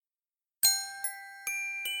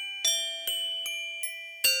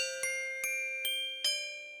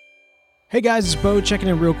Hey guys, it's Bo checking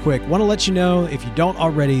in real quick. Want to let you know, if you don't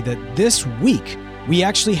already, that this week we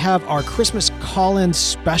actually have our Christmas call-in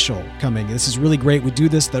special coming. This is really great. We do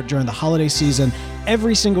this during the holiday season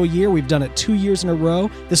every single year. We've done it 2 years in a row.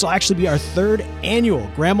 This will actually be our third annual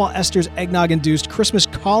Grandma Esther's Eggnog-induced Christmas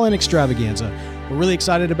call-in extravaganza. We're really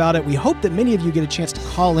excited about it. We hope that many of you get a chance to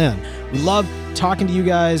call in. We love talking to you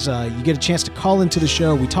guys. You get a chance to call into the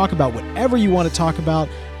show. We talk about whatever you want to talk about.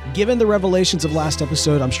 Given the revelations of last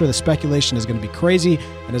episode, I'm sure the speculation is going to be crazy,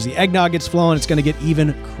 and as the eggnog gets flowing, it's going to get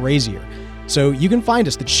even crazier. So you can find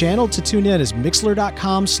us. The channel to tune in is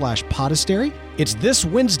mixler.com/podastery. It's this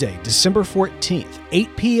Wednesday, December 14th,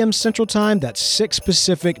 8 p.m. Central Time. That's 6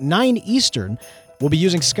 Pacific, 9 Eastern. We'll be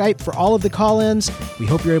using Skype for all of the call-ins. We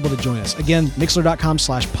hope you're able to join us. Again,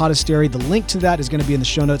 mixler.com/podastery. The link to that is going to be in the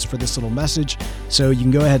show notes for this little message. So you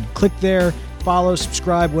can go ahead and click there, follow,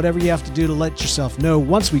 subscribe, whatever you have to do to let yourself know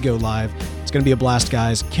once we go live. It's going to be a blast,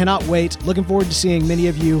 guys. Cannot wait. Looking forward to seeing many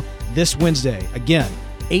of you this Wednesday. Again,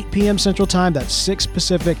 8 p.m. Central Time. That's 6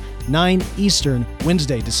 Pacific, 9 Eastern,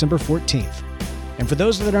 Wednesday, December 14th. And for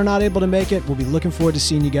those that are not able to make it, we'll be looking forward to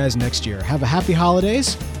seeing you guys next year. Have a happy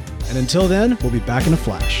holidays. And until then, we'll be back in a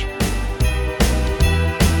flash.